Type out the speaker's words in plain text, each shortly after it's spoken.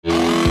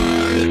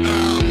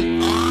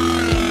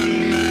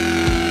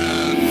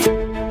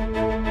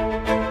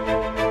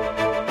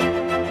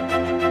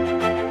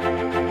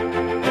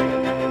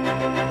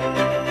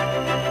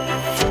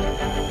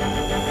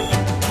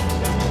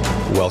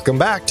Welcome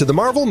back to the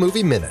Marvel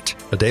Movie Minute,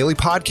 a daily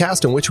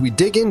podcast in which we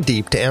dig in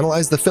deep to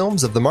analyze the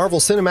films of the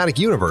Marvel Cinematic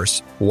Universe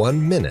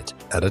 1 minute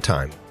at a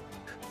time.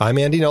 I'm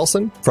Andy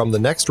Nelson from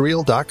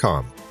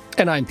thenextreel.com.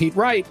 And I'm Pete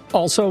Wright,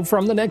 also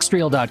from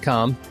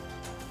thenextreel.com.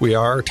 We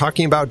are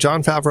talking about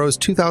Jon Favreau's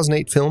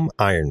 2008 film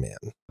Iron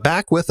Man.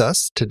 Back with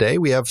us today,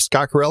 we have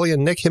Scott Corelli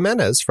and Nick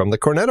Jimenez from the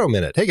Cornetto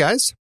Minute. Hey,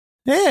 guys.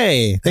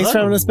 Hey, thanks for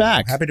having us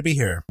back. Happy to be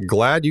here.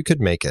 Glad you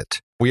could make it.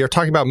 We are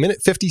talking about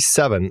minute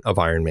 57 of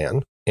Iron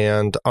Man.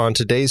 And on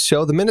today's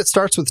show, the minute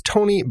starts with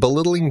Tony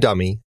belittling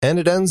Dummy, and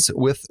it ends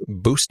with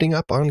boosting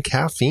up on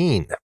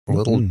caffeine. A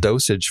little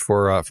dosage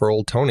for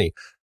old Tony.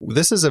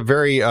 This is a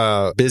very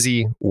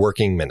busy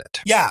working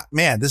minute. Yeah,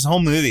 man, this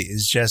whole movie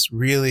is just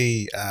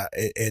really,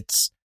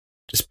 it's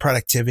just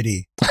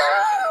productivity.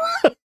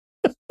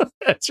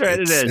 That's right,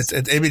 it is.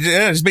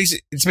 It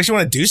makes you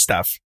want to do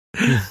stuff.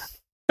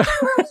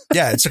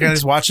 Yeah, it's kind of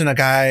just watching a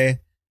guy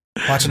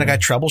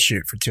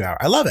troubleshoot for 2 hours.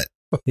 I love it.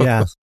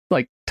 Yeah.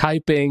 Like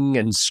typing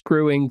and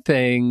screwing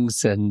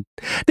things, and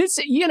this,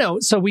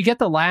 so we get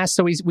the last.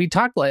 So we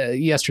talked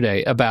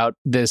yesterday about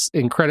this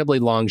incredibly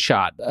long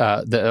shot,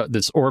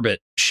 this orbit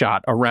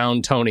shot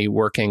around Tony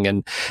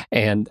working,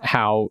 and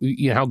how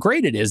how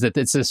great it is that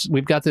it's this.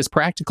 We've got this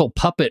practical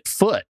puppet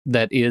foot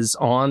that is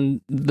on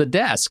the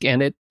desk,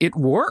 and it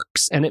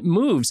works and it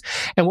moves.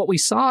 And what we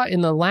saw in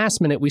the last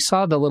minute, we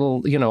saw the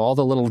little all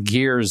the little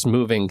gears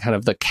moving, kind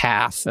of the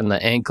calf and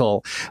the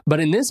ankle. But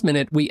in this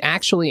minute, we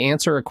actually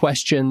answer a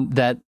question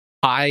that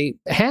I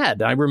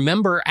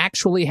remember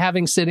actually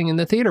having sitting in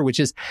the theater,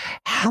 which is,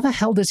 how the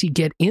hell does he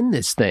get in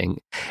this thing?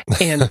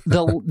 And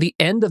the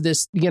end of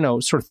this,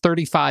 sort of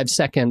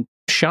 35-second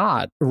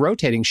shot,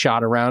 rotating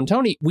shot around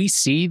Tony, we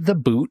see the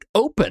boot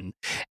open.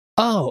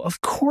 Oh,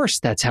 of course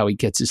that's how he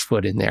gets his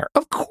foot in there.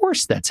 Of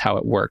course that's how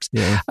it works.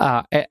 Yeah.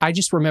 I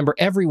just remember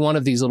every one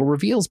of these little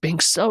reveals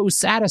being so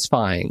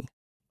satisfying.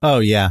 Oh,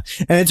 yeah.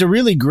 And it's a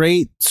really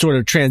great sort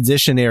of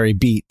transitionary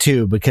beat,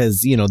 too,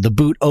 because, the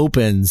boot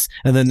opens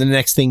and then the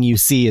next thing you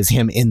see is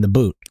him in the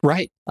boot.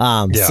 Right.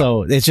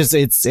 So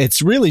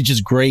it's really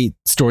just great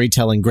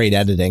storytelling, great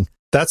editing.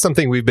 That's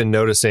something we've been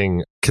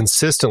noticing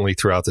consistently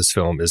throughout this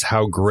film, is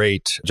how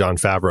great Jon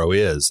Favreau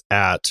is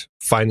at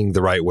finding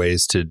the right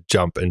ways to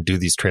jump and do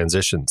these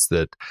transitions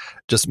that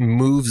just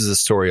moves the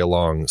story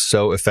along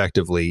so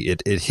effectively.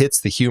 It hits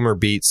the humor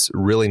beats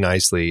really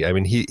nicely. I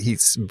mean,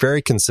 he's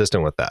very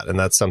consistent with that. And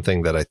that's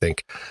something that I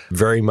think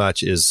very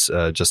much is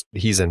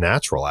he's a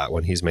natural at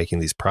when he's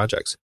making these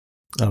projects.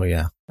 Oh,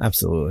 yeah,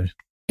 absolutely.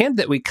 And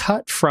that we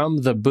cut from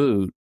the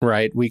boot,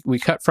 right? We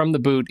cut from the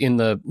boot in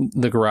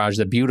the garage,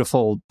 the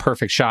beautiful,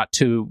 perfect shot,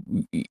 to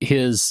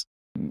his,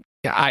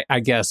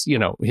 I guess,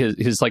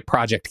 his like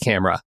project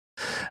camera,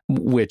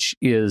 which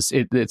is,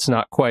 it's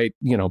not quite,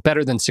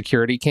 better than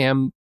security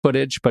cam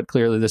footage, but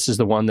clearly this is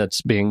the one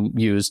that's being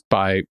used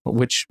by,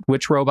 which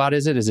robot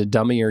is it? Is it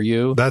Dummy or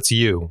you? That's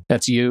you.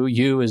 That's you.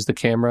 You is the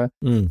camera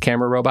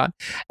robot.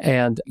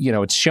 And,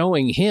 it's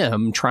showing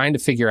him trying to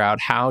figure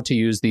out how to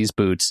use these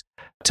boots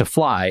to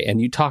fly.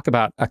 And you talk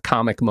about a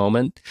comic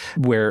moment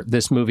where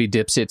this movie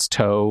dips its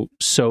toe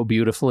so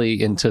beautifully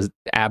into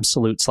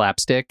absolute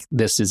slapstick.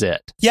 This is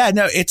it. Yeah,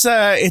 no, it's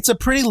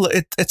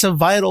a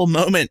vital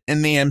moment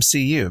in the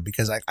MCU,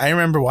 because I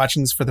remember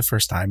watching this for the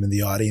first time in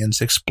the audience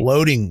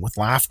exploding with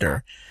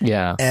laughter.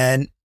 Yeah.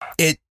 And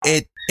it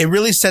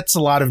really sets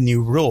a lot of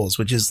new rules,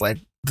 which is like,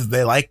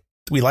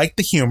 we like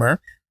the humor.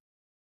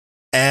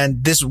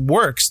 And this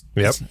works.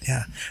 Yep.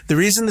 Yeah. The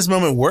reason this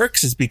moment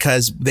works is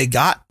because they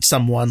got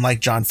someone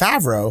like Jon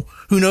Favreau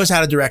who knows how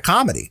to direct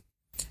comedy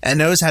and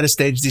knows how to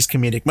stage these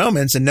comedic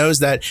moments, and knows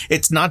that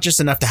it's not just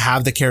enough to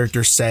have the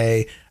character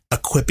say a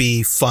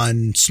quippy,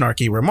 fun,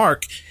 snarky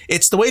remark.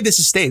 It's the way this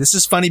is staged. This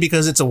is funny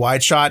because it's a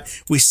wide shot.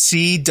 We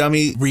see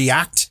Dummy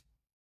react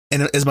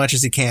in as much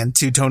as he can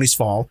to Tony's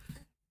fall.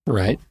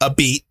 Right. A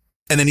beat,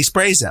 and then he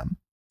sprays him.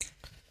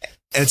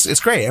 It's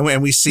great.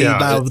 And we see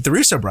now the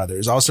Russo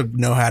brothers also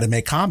know how to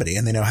make comedy,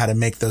 and they know how to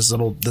make those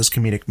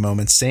comedic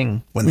moments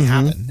sing when they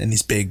happen in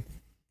these big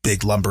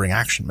lumbering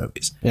action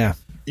movies. Yeah.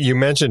 You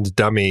mentioned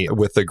Dummy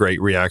with the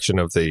great reaction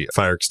of the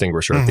fire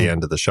extinguisher at the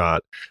end of the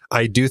shot.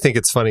 I do think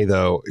it's funny,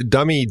 though.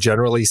 Dummy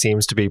generally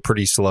seems to be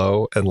pretty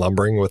slow and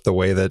lumbering with the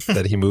way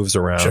that he moves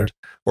around. Sure.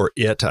 Or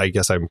it. I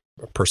guess I'm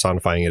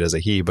personifying it as a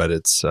he, but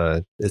it's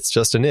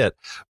just an it.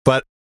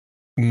 But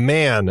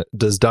man,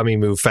 does Dummy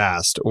move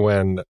fast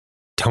when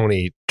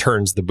Tony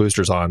turns the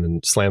boosters on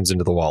and slams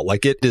into the wall.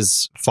 Like, it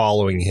is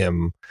following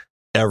him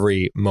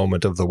every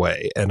moment of the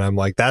way. And I'm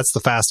like, that's the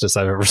fastest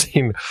I've ever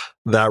seen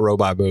that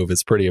robot move.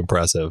 It's pretty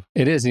impressive.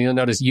 It is. And you'll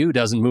notice you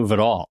doesn't move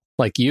at all.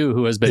 Like you,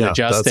 who has been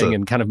adjusting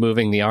and kind of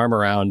moving the arm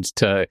around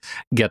to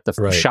get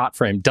the shot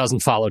frame,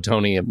 doesn't follow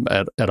Tony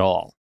at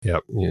all.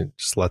 Yep. It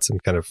just lets him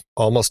kind of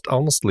almost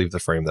leave the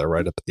frame there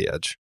right up at the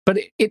edge. But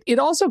it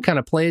also kind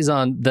of plays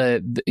on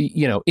the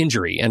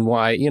injury, and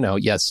why,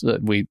 yes,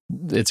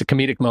 it's a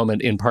comedic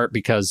moment in part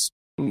because,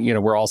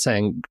 we're all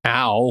saying,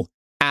 ow.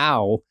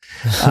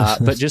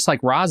 But just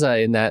like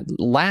Raza in that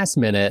last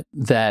minute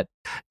that,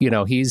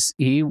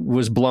 he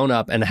was blown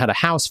up and had a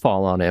house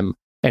fall on him.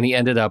 and he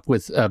ended up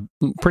with a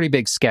pretty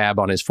big scab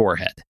on his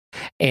forehead.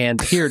 And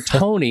here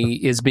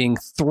Tony is being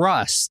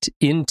thrust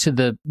into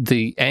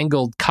the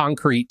angled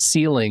concrete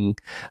ceiling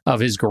of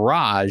his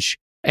garage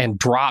and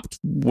dropped,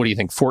 what do you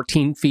think,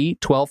 14 feet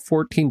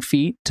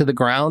to the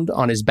ground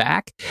on his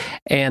back.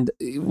 And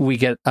we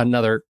get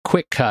another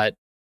quick cut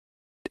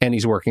and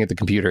he's working at the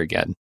computer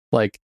again.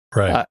 Like,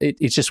 Right.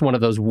 It's just one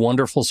of those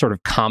wonderful sort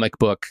of comic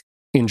book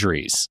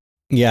injuries.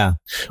 Yeah.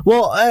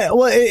 Well,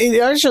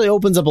 it actually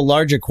opens up a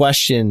larger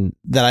question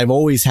that I've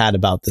always had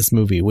about this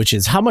movie, which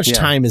is how much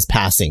time is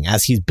passing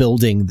as he's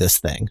building this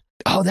thing?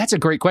 Oh, that's a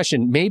great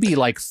question. Maybe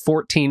like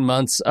 14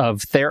 months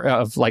of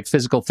like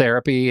physical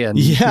therapy, and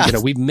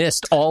we've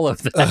missed all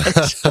of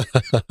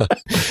that.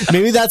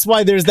 Maybe that's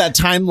why there's that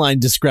timeline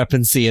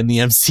discrepancy in the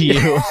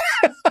MCU.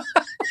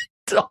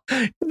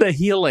 The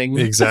healing.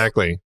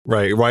 Exactly.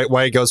 Right.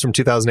 Why it goes from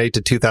 2008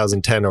 to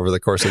 2010 over the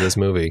course of this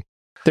movie.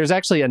 There's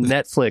actually a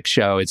Netflix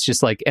show. It's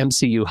just like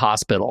MCU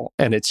Hospital,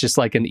 and it's just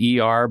like an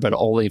ER, but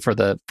only for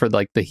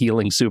like the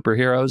healing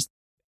superheroes.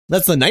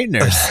 That's the night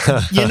nurse.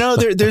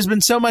 There's been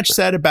so much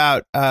said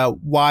about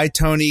why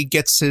Tony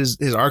gets his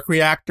arc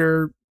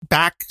reactor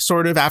back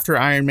sort of after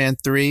Iron Man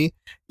 3.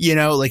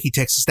 Like he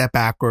takes a step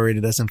backward,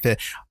 it doesn't fit.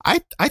 I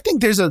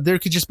think there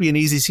could just be an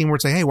easy scene where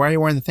it's like, hey, why are you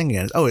wearing the thing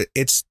again? Oh,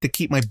 it's to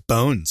keep my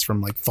bones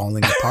from like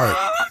falling apart.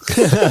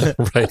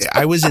 Right.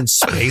 I was in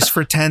space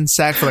for 10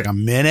 seconds, for like a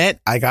minute.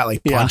 I got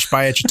like punched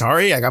by a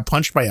Chitauri. I got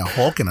punched by a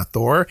Hulk and a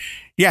Thor.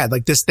 Yeah,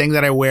 like this thing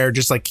that I wear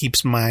just like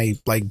keeps my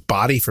like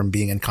body from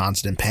being in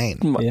constant pain.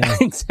 Yeah.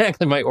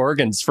 Exactly, my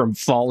organs from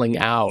falling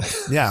out.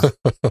 Yeah.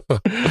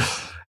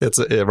 It's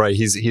right.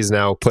 He's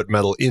now put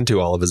metal into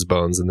all of his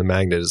bones, and the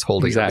magnet is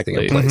holding everything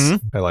in place.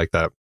 Mm-hmm. I like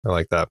that.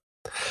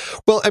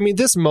 Well, I mean,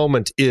 this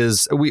moment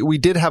is, we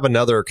did have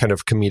another kind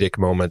of comedic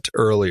moment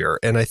earlier,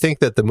 and I think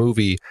that the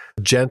movie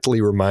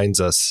gently reminds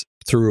us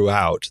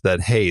throughout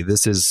that, hey,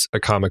 this is a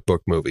comic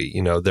book movie.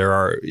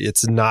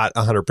 It's not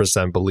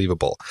 100%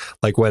 believable.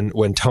 Like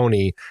when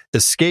Tony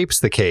escapes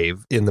the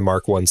cave in the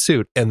Mark I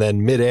suit, and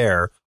then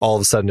midair, all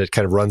of a sudden it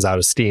kind of runs out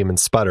of steam and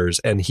sputters,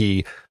 and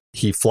he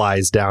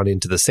flies down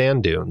into the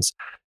sand dunes.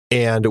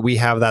 And we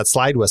have that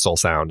slide whistle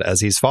sound as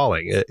he's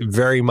falling,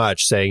 very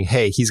much saying,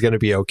 hey, he's going to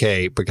be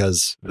okay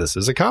because this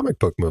is a comic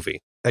book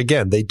movie.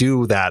 Again, they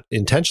do that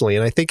intentionally.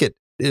 And I think it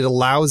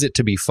allows it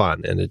to be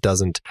fun, and it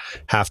doesn't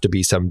have to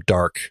be some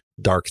dark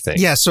thing.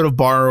 Yeah, sort of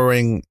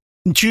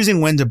choosing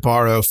when to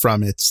borrow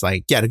from. It's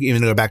like,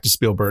 even to go back to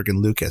Spielberg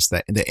and Lucas,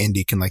 that the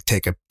indie can like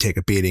take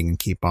a beating and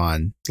keep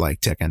on like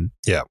ticking.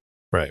 Yeah,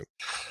 right.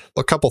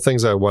 A couple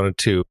things I wanted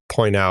to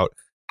point out.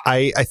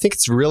 I think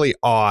it's really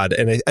odd,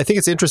 and I think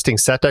it's interesting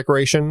set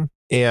decoration,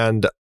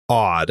 and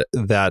odd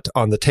that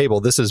on the table,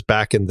 this is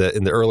back in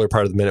the earlier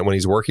part of the minute when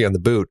he's working on the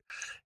boot,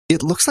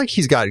 it looks like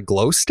he's got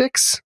glow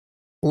sticks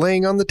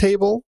laying on the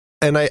table.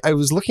 And I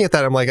was looking at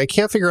that, I'm like, I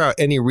can't figure out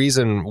any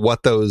reason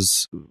what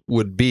those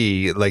would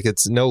be. Like,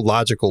 it's no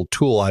logical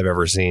tool I've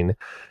ever seen.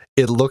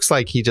 It looks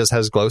like he just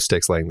has glow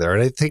sticks laying there.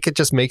 And I think it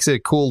just makes it a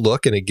cool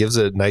look, and it gives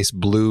a nice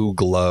blue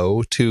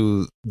glow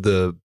to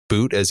the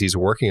boot as he's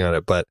working on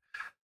it. But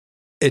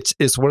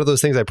it's one of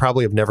those things I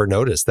probably have never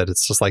noticed, that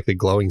it's just like the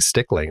glowing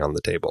stick laying on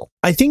the table.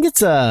 I think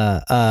it's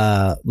like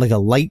a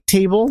light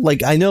table.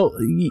 Like I know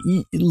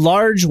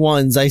large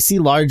ones. I see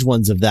large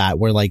ones of that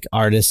where like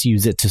artists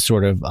use it to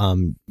sort of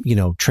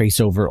trace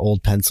over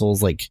old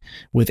pencils, like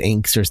with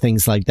inks or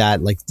things like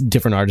that. Like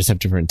different artists have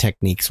different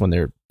techniques when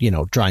they're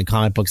drawing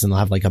comic books, and they'll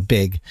have like a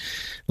big,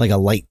 like a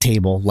light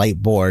table,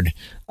 light board,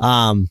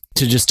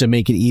 to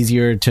make it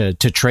easier to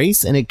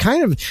trace. And it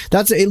kind of,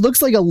 it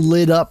looks like a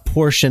lit up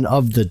portion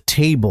of the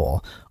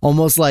table,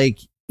 almost like,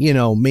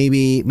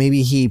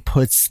 maybe he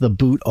puts the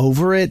boot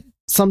over it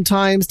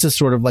sometimes to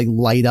sort of like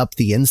light up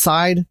the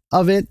inside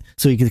of it,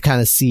 so you can kind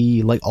of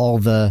see like all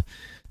the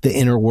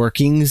inner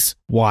workings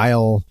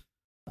while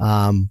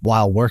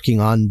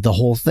working on the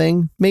whole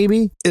thing.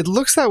 Maybe it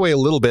looks that way a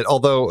little bit,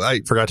 although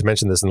I forgot to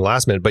mention this in the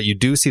last minute, but you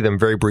do see them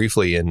very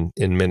briefly in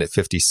minute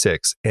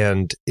 56,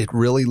 and it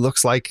really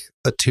looks like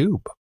a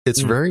tube.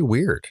 It's very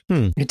weird.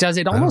 It does.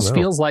 It almost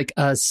feels like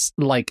a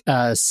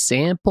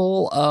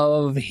sample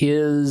of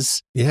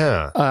his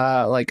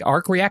like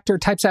arc reactor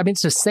types. I mean,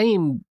 it's the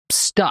same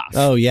stuff.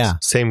 Oh yeah,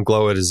 same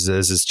glow as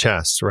his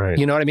chest, right?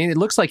 You know what I mean? It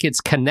looks like it's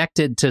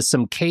connected to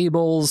some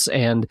cables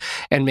and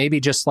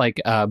maybe just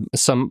like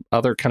some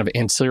other kind of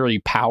ancillary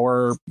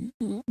power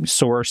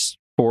source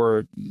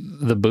for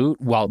the boot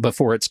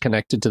before it's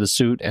connected to the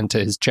suit and to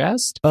his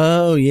chest.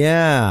 Oh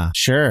yeah,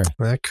 sure.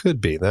 That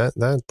could be.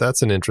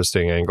 That's an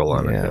interesting angle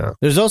on it. Yeah.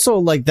 There's also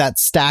like that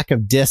stack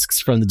of discs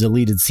from the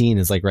deleted scene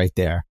is like right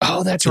there.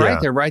 Oh, that's right.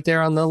 They're right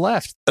there on the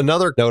left.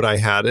 Another note I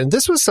had, and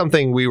this was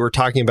something we were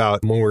talking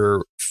about when we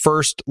were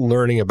first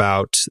learning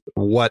about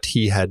what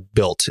he had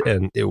built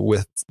and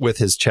with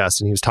his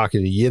chest, and he was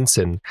talking to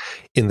Yinsen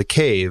in the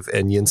cave,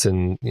 and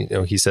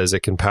Yinsen, he says that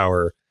could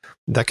power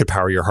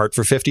your heart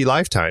for 50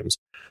 lifetimes.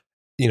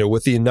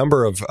 With the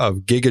number of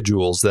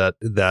gigajoules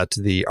that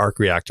the arc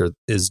reactor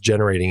is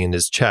generating in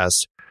his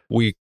chest,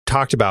 we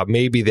talked about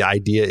maybe the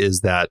idea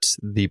is that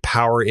the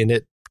power in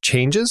it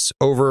changes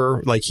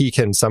over, like he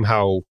can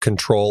somehow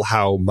control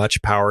how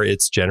much power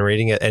it's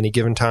generating at any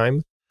given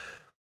time.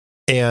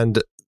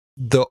 And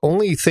the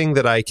only thing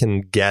that I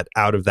can get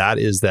out of that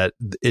is that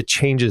it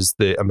changes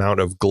the amount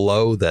of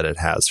glow that it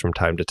has from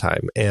time to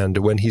time. And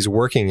when he's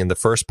working in the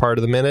first part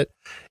of the minute,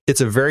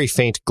 it's a very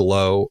faint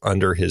glow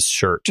under his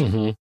shirt.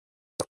 Mm-hmm.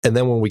 And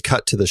then when we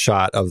cut to the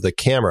shot of the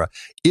camera,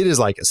 it is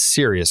like a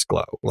serious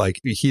glow.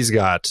 Like he's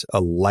got a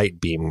light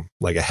beam,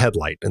 like a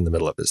headlight in the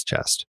middle of his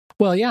chest.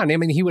 Well, yeah. And I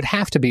mean, he would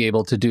have to be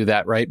able to do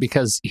that, right?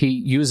 Because he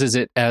uses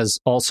it as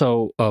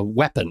also a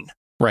weapon,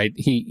 right?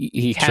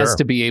 He has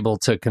to be able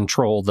to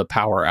control the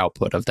power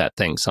output of that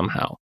thing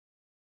somehow,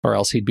 or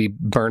else he'd be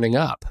burning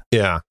up.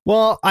 Yeah.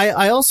 Well,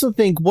 I also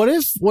think, what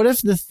if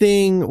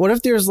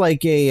there's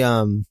like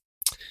a,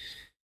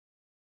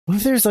 what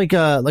if there's like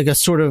a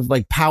sort of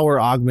like power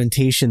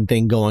augmentation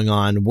thing going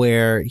on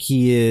where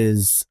he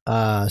is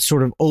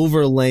sort of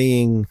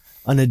overlaying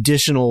an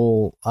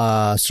additional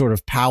sort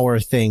of power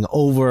thing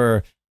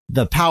over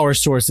the power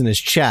source in his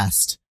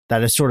chest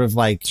that is sort of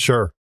like,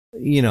 sure,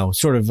 you know,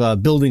 sort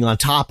of building on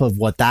top of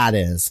what that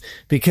is,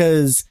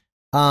 because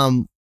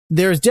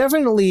there's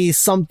definitely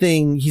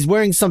something, he's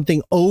wearing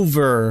something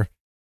over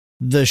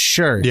the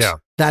shirt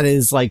that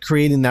is like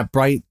creating that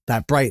bright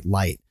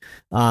light.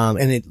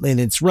 And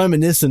it's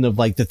reminiscent of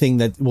like the thing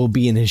that will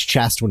be in his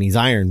chest when he's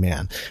Iron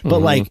Man. But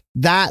like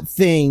that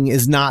thing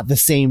is not the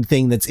same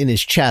thing that's in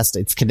his chest.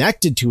 It's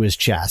connected to his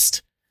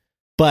chest,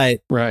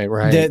 but right.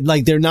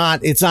 They're not,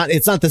 it's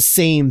not the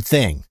same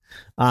thing.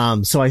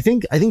 So I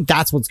think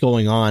that's what's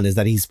going on, is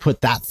that he's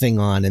put that thing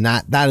on, and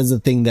that is the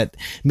thing that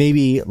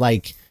maybe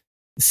like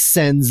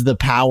sends the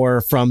power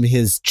from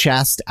his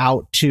chest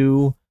out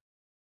to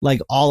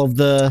like all of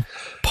the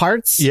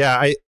parts.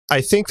 Yeah,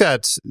 I think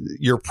that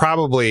you're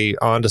probably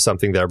onto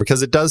something there,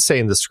 because it does say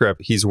in the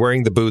script he's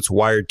wearing the boots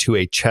wired to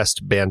a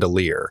chest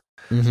bandolier.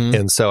 Mm-hmm.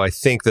 And so I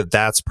think that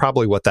that's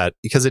probably what that,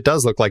 because it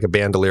does look like a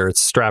bandolier.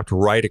 It's strapped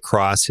right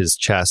across his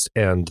chest,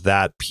 and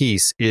that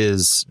piece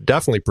is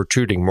definitely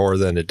protruding more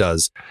than it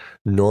does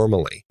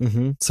normally.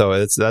 Mm-hmm.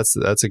 So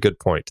that's a good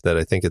point, that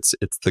I think it's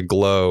the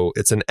glow.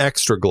 It's an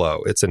extra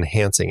glow. It's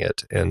enhancing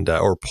it, and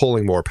or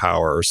pulling more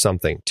power or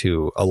something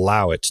to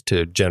allow it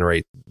to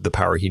generate the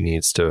power he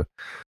needs to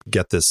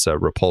get this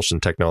repulsion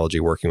technology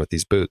working with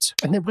these boots.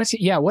 And then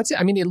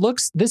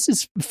this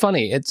is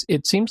funny.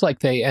 It seems like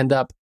they end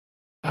up,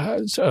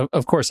 so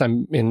of course,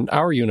 I'm in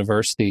our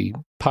universe, the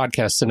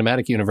podcast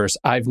cinematic universe.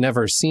 I've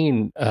never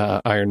seen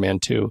Iron Man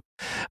 2,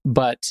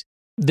 but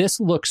this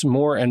looks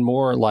more and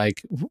more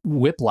like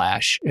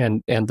Whiplash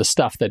and the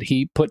stuff that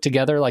he put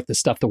together, like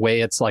the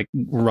way it's like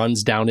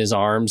runs down his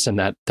arms and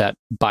that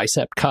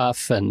bicep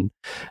cuff and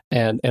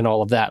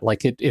all of that.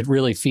 Like it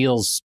really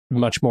feels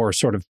much more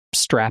sort of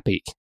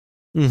strappy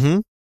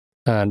and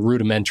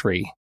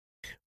rudimentary.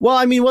 Well,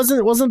 I mean,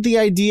 wasn't the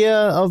idea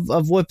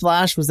of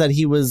Whiplash was that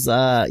he was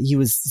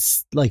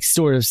like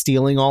sort of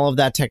stealing all of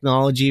that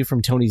technology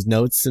from Tony's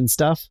notes and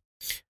stuff?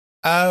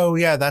 Oh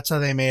yeah, that's how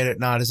they made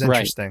it not as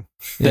interesting.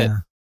 Right.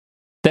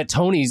 That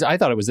Tony's, I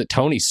thought it was that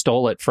Tony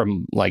stole it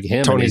from like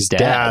him. Tony's and his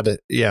dad.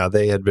 Yeah,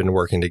 they had been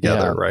working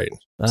together, right?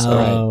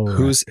 So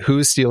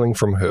who's stealing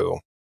from who?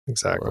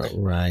 Exactly.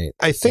 Right.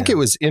 I think it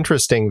was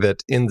interesting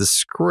that in the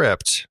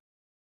script,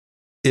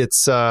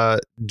 it's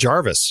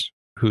Jarvis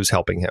who's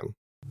helping him.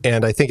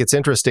 And I think it's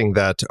interesting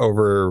that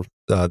over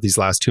these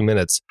last 2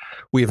 minutes,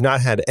 we have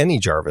not had any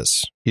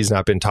Jarvis. He's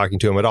not been talking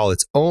to him at all.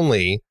 It's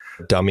only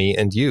Dummy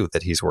and you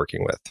that he's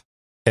working with.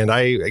 And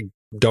I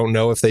don't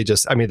know if they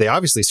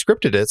obviously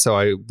scripted it, so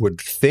I would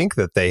think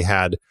that they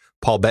had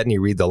Paul Bettany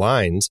read the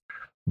lines,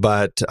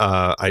 but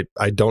I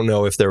don't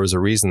know if there was a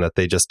reason that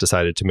they just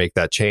decided to make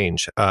that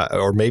change.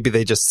 Or maybe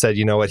they just said,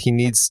 you know what, he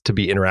needs to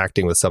be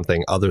interacting with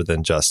something other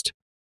than just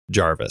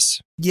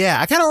Jarvis.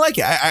 Yeah, I kind of like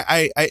it.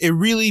 I it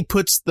really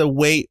puts the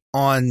weight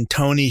on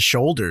Tony's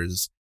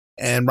shoulders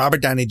and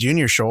Robert Downey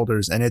Jr.'s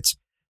shoulders, and it's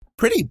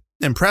pretty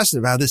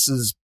impressive how this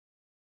is,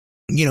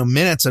 you know,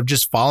 minutes of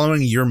just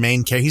following your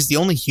main character. He's the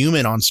only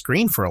human on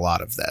screen for a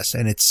lot of this,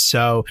 and it's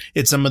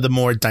some of the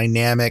more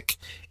dynamic,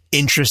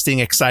 interesting,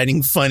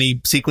 exciting, funny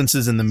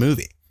sequences in the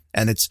movie,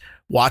 and it's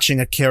watching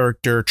a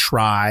character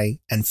try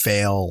and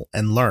fail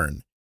and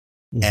learn.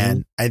 Mm-hmm.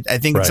 And I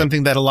think it's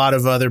something that a lot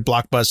of other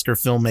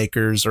blockbuster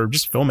filmmakers or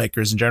just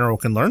filmmakers in general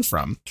can learn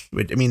from.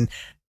 I mean,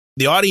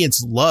 the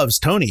audience loves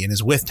Tony and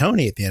is with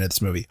Tony at the end of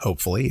this movie,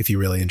 hopefully, if you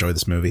really enjoy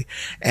this movie.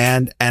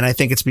 And I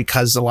think it's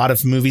because a lot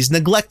of movies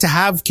neglect to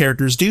have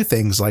characters do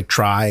things like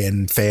try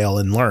and fail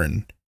and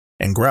learn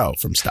and grow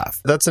from stuff.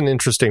 That's an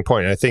interesting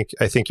point. I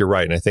think you're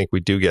right. And I think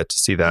we do get to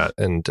see that.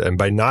 And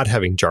by not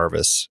having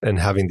Jarvis and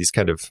having these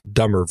kind of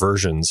dumber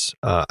versions,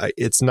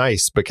 it's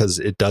nice because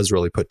it does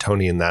really put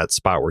Tony in that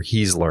spot where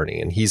he's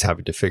learning and he's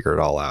having to figure it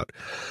all out.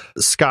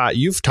 Scott,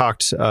 you've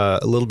talked a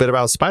little bit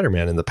about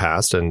Spider-Man in the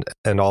past and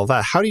all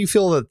that. How do you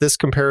feel that this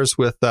compares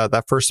with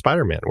that first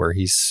Spider-Man where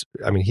he's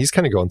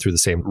kind of going through the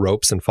same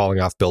ropes and falling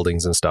off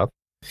buildings and stuff?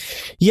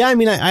 Yeah, I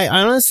mean, I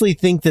honestly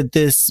think that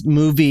this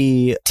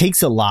movie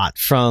takes a lot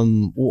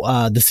from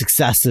the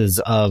successes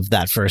of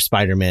that first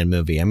Spider-Man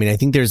movie. I mean, I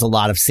think there's a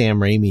lot of Sam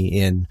Raimi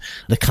in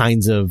the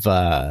kinds of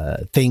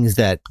things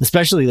that,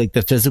 especially like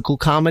the physical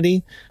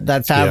comedy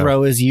that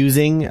Favreau is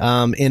using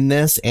in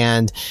this,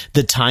 and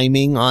the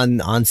timing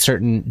on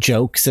certain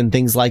jokes and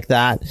things like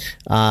that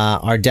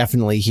are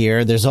definitely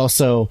here. There's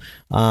also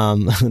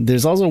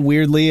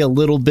weirdly a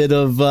little bit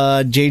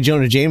of J.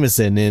 Jonah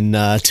Jameson in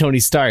Tony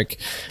Stark,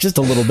 just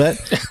a little bit.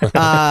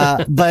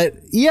 But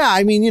yeah,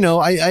 I mean, you know,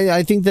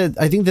 I think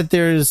that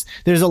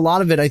there's a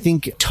lot of it. I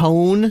think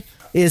tone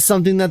is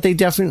something that they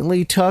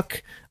definitely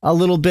took a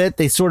little bit.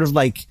 They sort of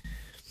like,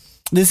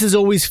 this has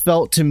always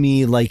felt to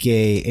me like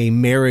a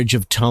marriage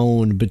of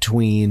tone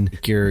between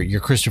your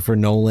Christopher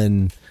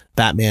Nolan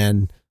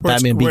Batman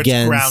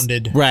Begins,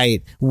 grounded,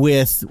 right,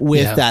 with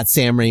that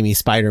Sam Raimi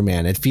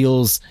Spider-Man. It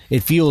feels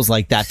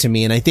like that to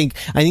me, and I think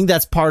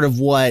that's part of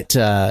what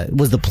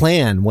was the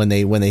plan when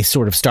they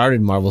sort of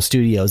started Marvel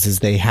Studios. Is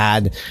they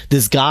had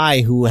this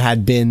guy who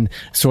had been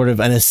sort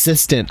of an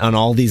assistant on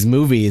all these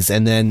movies,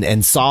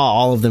 and saw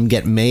all of them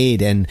get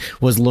made, and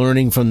was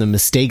learning from the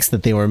mistakes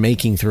that they were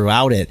making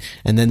throughout it.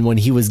 And then when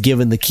he was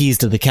given the keys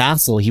to the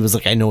castle, he was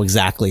like, I know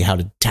exactly how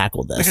to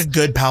tackle this. Like a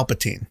good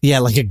Palpatine. Yeah,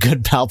 like a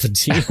good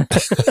Palpatine.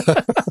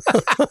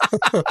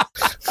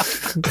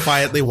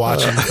 Quietly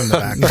watching from the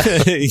back.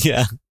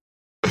 Yeah.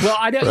 Well,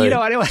 I don't, Right. you know,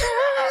 I don't.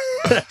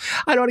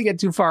 I don't want to get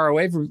too far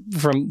away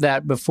from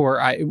that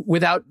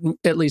without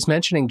at least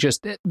mentioning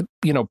just,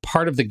 you know,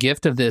 part of the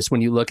gift of this.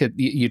 When you look at,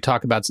 you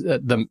talk about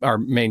our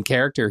main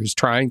character who's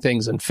trying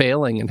things and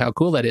failing, and how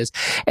cool that is,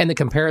 and the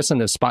comparison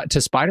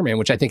to Spider-Man,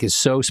 which I think is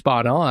so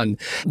spot on.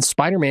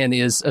 Spider-Man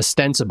is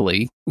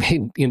ostensibly,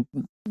 in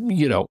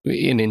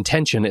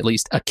intention at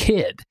least, a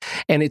kid,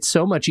 and it's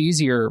so much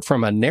easier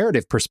from a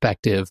narrative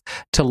perspective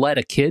to let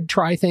a kid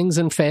try things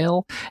and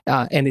fail,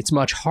 and it's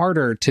much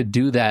harder to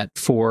do that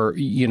for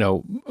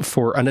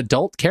an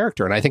adult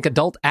character. And I think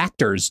adult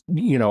actors,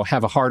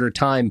 have a harder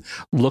time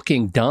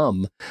looking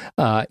dumb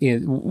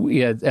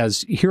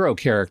as hero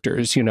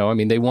characters. I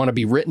mean, they want to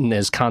be written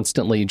as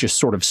constantly just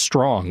sort of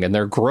strong, and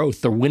their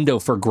window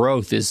for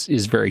growth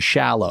is very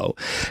shallow.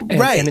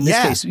 Right. And in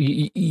this case,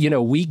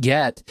 we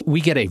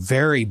get a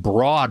very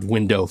broad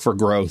window for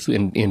growth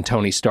in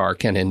Tony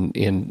Stark and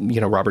in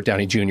Robert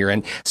Downey Jr.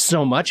 And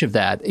so much of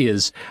that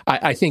is,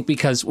 I think,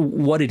 because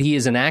what did he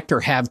as an actor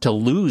have to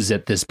lose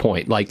at this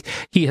point? Like,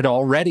 he had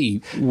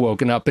already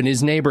woken up in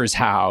his neighbor's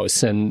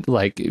house and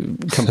like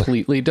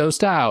completely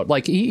dosed out.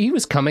 Like, he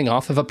was coming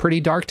off of a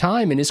pretty dark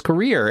time in his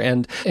career,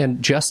 and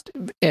just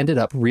ended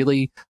up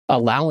really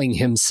allowing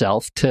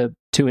himself to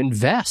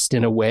invest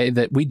in a way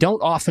that we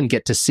don't often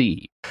get to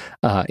see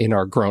in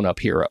our grown-up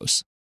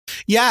heroes.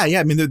 Yeah.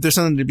 I mean, there's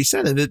something to be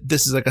said.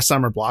 This is like a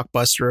summer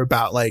blockbuster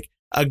about like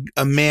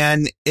a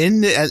man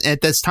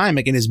at this time,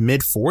 like in his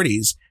mid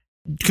 40s,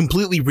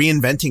 completely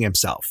reinventing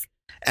himself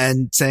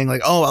and saying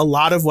like, oh, a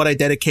lot of what I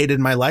dedicated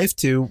my life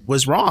to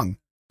was wrong.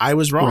 I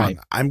was wrong. Right.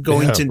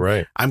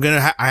 I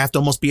have to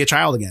almost be a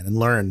child again and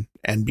learn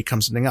and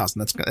become something else.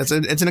 And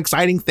it's an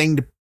exciting thing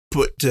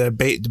to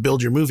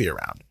build your movie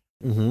around.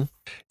 Mm-hmm.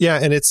 Yeah,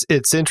 and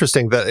it's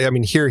interesting that, I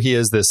mean, here he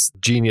is, this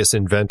genius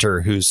inventor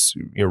who's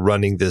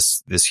running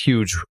this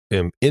huge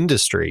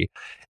industry,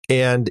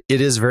 and it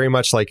is very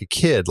much like a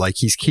kid. Like,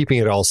 he's keeping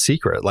it all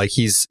secret. Like,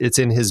 it's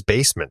in his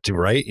basement,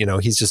 right?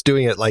 He's just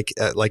doing it like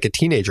a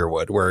teenager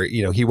would, where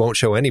he won't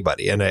show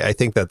anybody. And I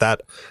think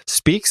that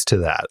speaks to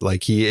that.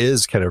 Like, he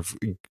is kind of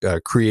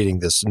creating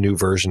this new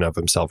version of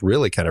himself,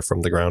 really kind of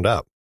from the ground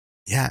up.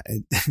 Yeah,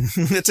 it's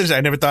interesting.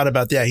 I never thought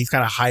about that. Yeah, he's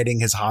kind of hiding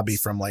his hobby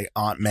from like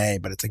Aunt May,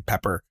 but it's like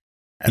Pepper.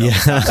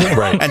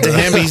 Right. And to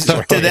him, he's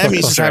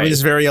just having this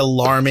very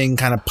alarming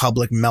kind of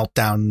public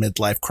meltdown,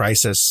 midlife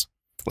crisis.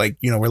 Like,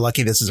 we're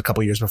lucky this is a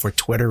couple years before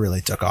Twitter really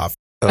took off.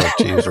 Oh,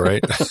 geez,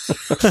 right.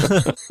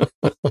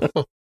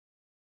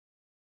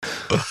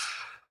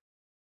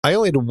 I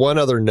only had one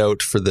other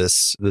note for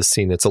this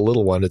scene. It's a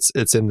little one.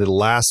 It's in the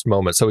last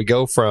moment. So we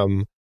go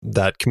from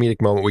that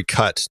comedic moment, we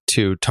cut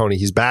to Tony.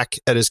 He's back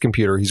at his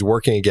computer. He's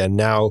working again.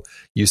 Now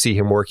you see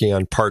him working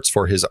on parts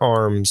for his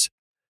arms.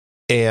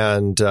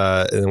 And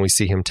then we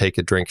see him take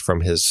a drink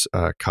from his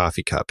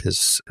coffee cup,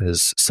 his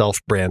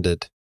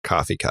self-branded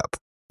coffee cup,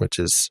 which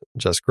is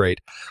just great.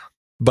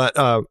 But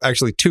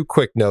actually, two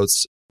quick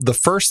notes. The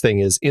first thing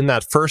is, in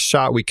that first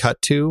shot we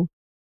cut to,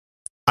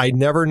 I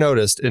never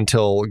noticed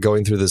until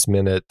going through this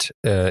minute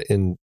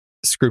in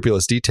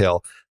scrupulous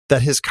detail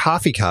that his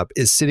coffee cup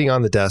is sitting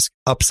on the desk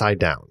upside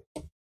down.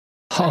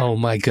 Oh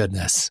my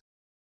goodness.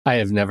 I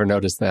have never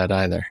noticed that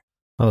either.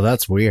 Oh,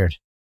 that's weird.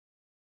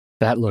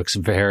 That looks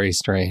very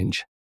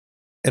strange.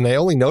 And I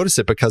only noticed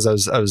it because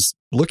I was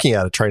looking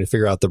at it, trying to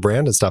figure out the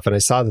brand and stuff. And I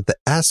saw that the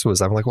S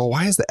I'm like, well,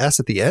 why is the S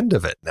at the end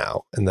of it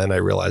now? And then I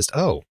realized,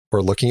 oh,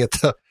 we're looking at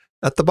the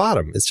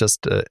bottom. It's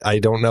just, I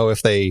don't know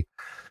if the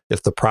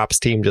props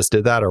team just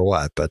did that or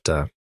what, but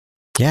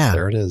yeah,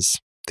 there it is.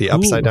 The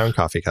upside down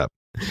coffee cup.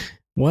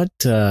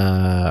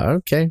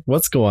 Okay.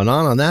 What's going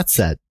on that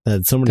set?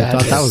 That somebody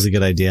thought that was a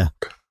good idea.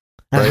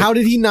 And Right. how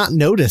did he not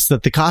notice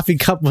that the coffee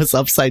cup was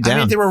upside down? I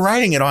mean, they were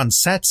writing it on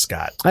set,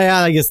 Scott. Yeah,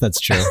 I guess that's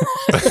true.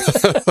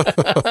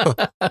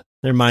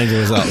 Their minds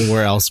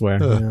were elsewhere.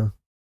 Yeah.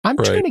 I'm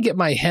Right. trying to get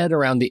my head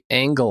around the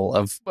angle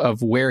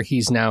of where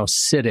he's now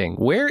sitting.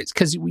 Where it's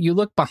because you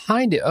look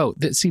behind it. Oh,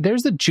 see,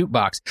 there's the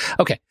jukebox.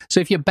 Okay, so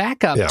if you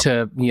back up Yeah.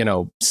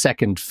 to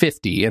second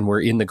 50, and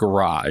we're in the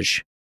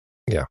garage.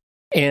 Yeah.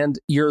 And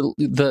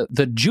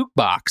the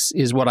jukebox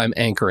is what I'm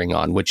anchoring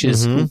on, which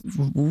is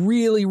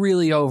really,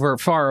 really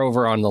far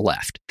over on the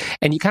left.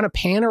 And you kind of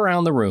pan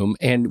around the room,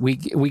 and we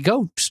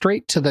go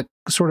straight to the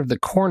sort of the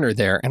corner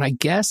there. And I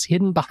guess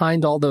hidden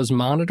behind all those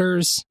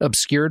monitors,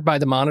 obscured by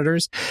the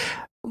monitors,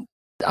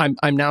 I'm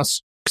now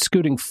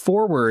scooting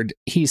forward.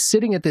 He's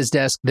sitting at this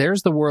desk.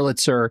 There's the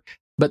Wurlitzer,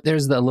 but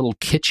there's the little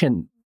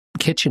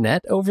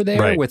kitchenette over there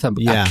Right. with a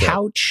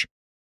couch.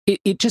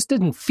 It just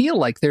didn't feel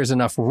like there's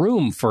enough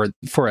room for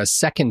a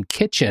second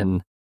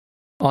kitchen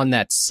on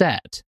that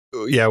set.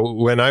 Yeah,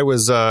 when I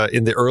was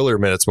in the earlier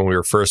minutes when we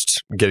were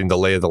first getting the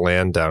lay of the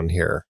land down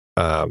here,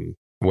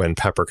 when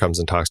Pepper comes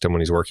and talks to him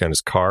when he's working on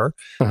his car,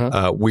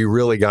 we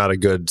really got a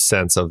good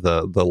sense of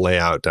the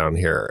layout down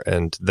here.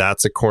 And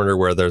that's a corner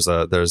where there's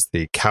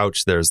the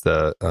couch, there's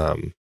the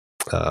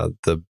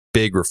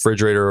big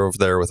refrigerator over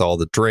there with all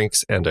the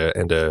drinks and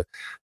an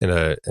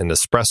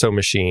espresso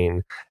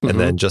machine. And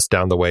then just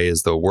down the way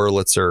is the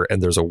Wurlitzer,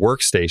 and there's a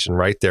workstation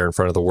right there in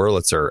front of the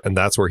Wurlitzer, and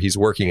that's where he's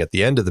working at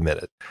the end of the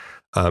minute.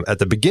 At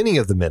the beginning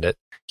of the minute,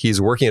 he's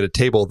working at a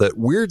table that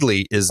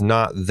weirdly is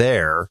not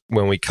there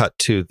when we cut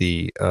to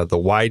the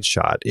wide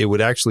shot. It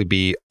would actually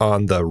be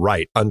on the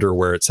right under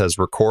where it says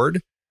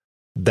record.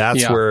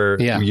 That's where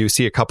you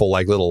see a couple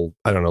like little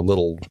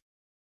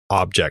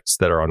objects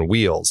that are on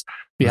wheels.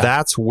 Yeah.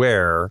 That's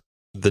where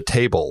the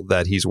table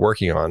that he's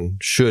working on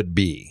should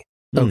be.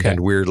 Okay. And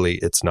weirdly,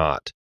 it's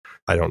not.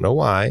 I don't know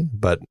why,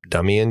 but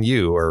Dummy and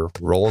you are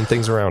rolling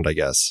things around, I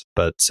guess.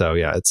 But so,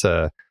 yeah, it's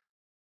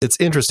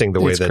interesting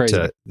the way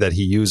that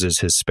he uses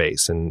his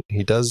space, and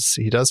he does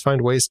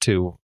find ways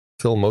to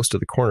fill most of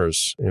the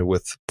corners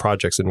with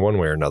projects in one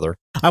way or another.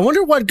 I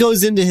wonder what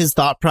goes into his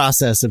thought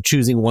process of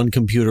choosing one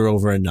computer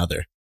over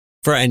another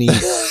for any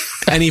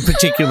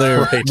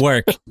particular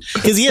work,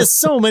 because he has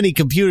so many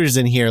computers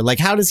in here. Like,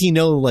 how does he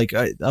know? Like,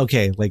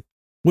 okay, like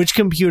which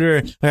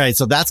computer? All right,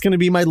 so that's going to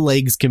be my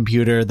legs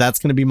computer. That's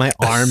going to be my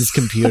arms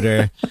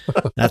computer.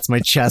 That's my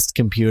chest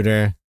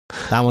computer.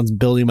 That one's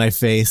building my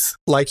face.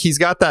 Like he's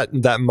got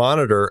that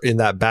monitor in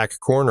that back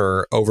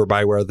corner over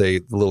by where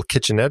the little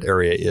kitchenette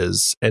area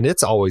is, and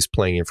it's always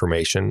playing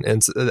information.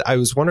 And I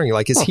was wondering,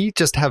 like, is he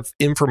just have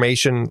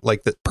information,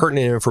 like the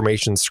pertinent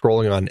information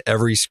scrolling on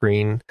every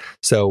screen?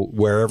 So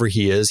wherever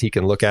he is, he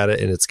can look at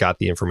it and it's got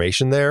the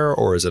information there,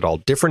 or is it all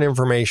different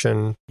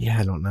information? Yeah,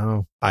 I don't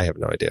know. I have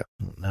no idea.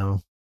 I don't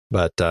know.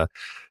 But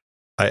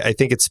I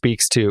think it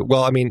speaks to,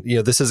 well, I mean,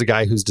 this is a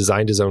guy who's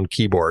designed his own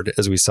keyboard,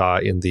 as we saw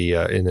in the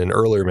in an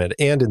earlier minute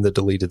and in the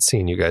deleted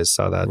scene. You guys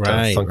saw that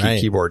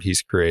funky keyboard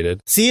he's created.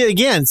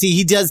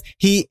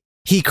 He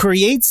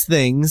creates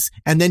things,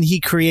 and then he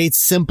creates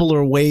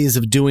simpler ways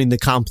of doing the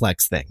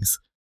complex things.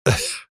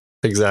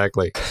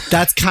 Exactly.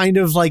 That's kind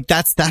of like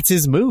that's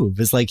his move.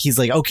 It's like he's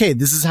like, okay,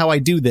 this is how I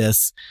do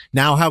this.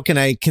 Now, how can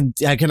I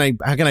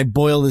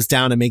boil this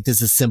down and make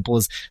this as simple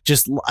as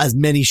just as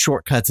many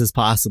shortcuts as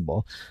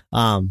possible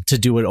to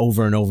do it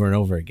over and over and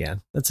over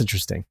again. That's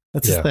interesting.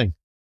 That's his thing.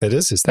 It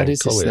is his thing. That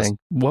is his thing.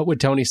 What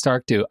would Tony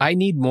Stark do? I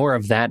need more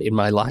of that in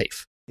my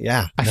life.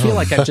 Yeah. I feel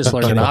like I've just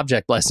learned an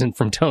object lesson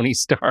from Tony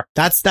Stark.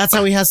 That's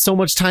how he has so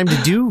much time to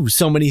do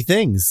so many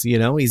things.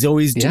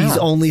 He's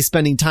only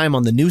spending time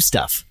on the new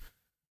stuff.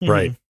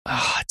 Right.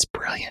 Oh, it's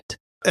brilliant.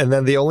 And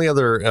then the only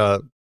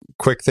other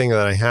quick thing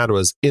that I had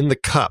was in the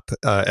cup,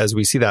 as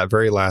we see that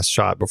very last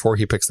shot before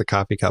he picks the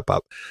coffee cup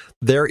up,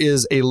 there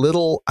is a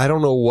little, I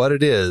don't know what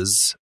it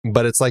is,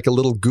 but it's like a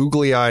little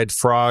googly-eyed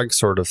frog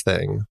sort of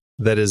thing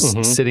that is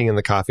sitting in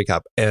the coffee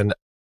cup. And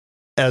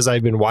as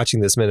I've been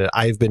watching this minute,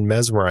 I've been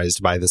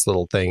mesmerized by this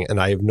little thing,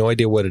 and I have no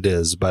idea what it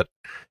is, but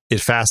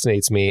it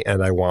fascinates me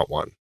and I want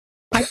one.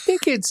 I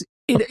think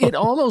it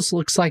almost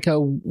looks like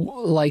what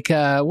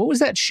was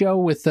that show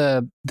with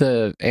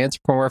the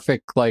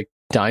anthropomorphic like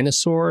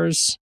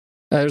dinosaurs?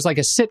 There's like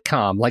a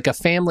sitcom, like a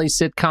family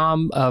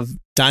sitcom of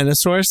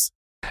dinosaurs.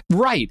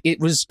 Right. It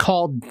was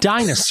called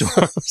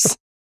Dinosaurs.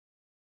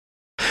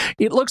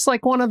 It looks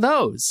like one of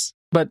those,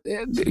 but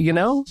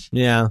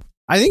Yeah.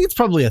 I think it's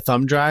probably a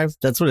thumb drive.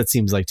 That's what it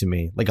seems like to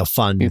me. Like a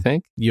fun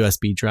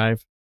USB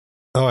drive.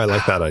 Oh, I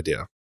like that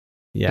idea.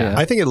 Yeah.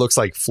 I think it looks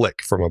like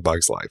Flick from A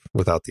Bug's Life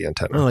without the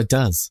antenna. Oh, it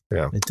does.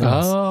 Yeah. It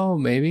does. Oh,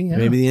 maybe. Yeah.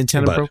 Maybe the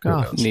antenna broke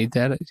off. Need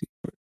that.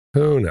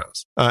 Who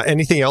knows?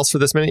 Anything else for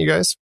this minute, you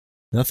guys?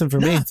 Nothing for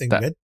me. Nothing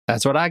good.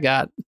 That's what I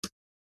got.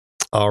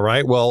 All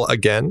right. Well,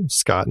 again,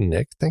 Scott and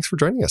Nick, thanks for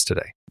joining us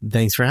today.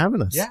 Thanks for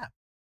having us. Yeah.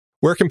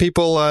 Where can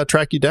people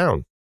track you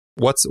down?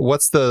 What's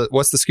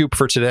the scoop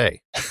for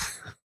today?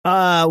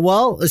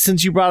 Well,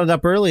 since you brought it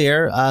up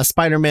earlier,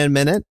 Spider-Man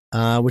Minute,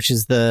 which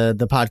is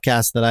the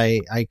podcast that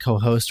I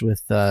co-host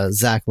with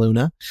Zach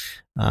Luna.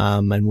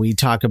 And we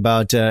talk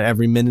about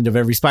every minute of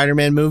every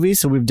Spider-Man movie.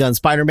 So we've done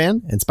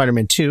Spider-Man and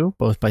Spider-Man 2,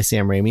 both by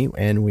Sam Raimi,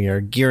 and we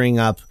are gearing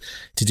up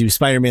to do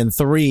Spider-Man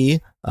 3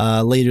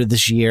 later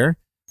this year.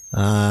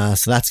 So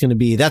that's going to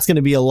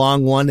be a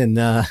long one and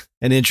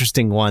an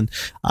interesting one.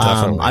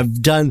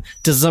 I've done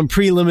some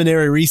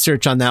preliminary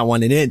research on that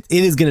one, and it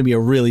is going to be a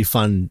really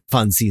fun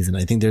season.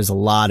 I think there's a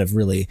lot of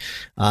really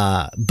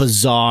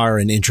bizarre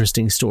and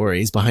interesting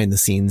stories, behind the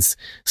scenes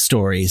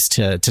stories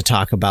to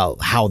talk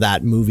about how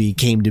that movie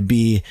came to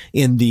be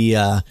in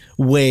the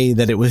way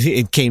that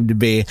it came to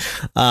be.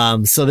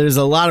 So there's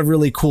a lot of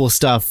really cool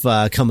stuff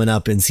coming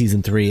up in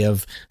season 3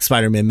 of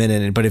Spider-Man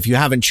Minute. But if you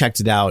haven't checked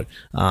it out,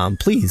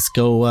 please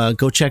go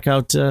check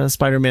out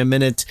Spider-Man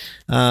Minute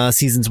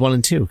seasons 1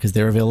 and 2, because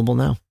they're available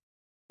now.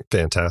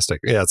 Fantastic.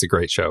 Yeah, it's a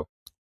great show.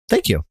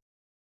 Thank you.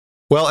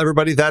 Well,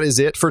 everybody, that is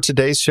it for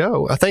today's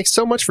show. Thanks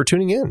so much for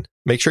tuning in.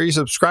 Make sure you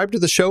subscribe to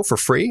the show for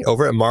free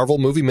over at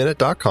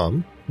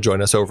marvelmovieminute.com.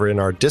 Join us over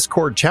in our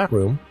Discord chat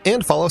room,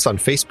 and follow us on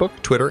Facebook,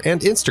 Twitter, and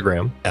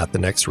Instagram at The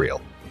Next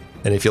Reel.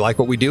 And if you like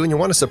what we do and you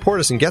want to support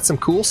us and get some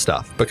cool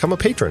stuff, become a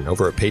patron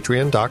over at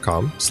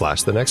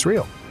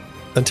patreon.com/thenextreel.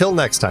 Until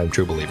next time,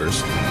 true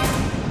believers.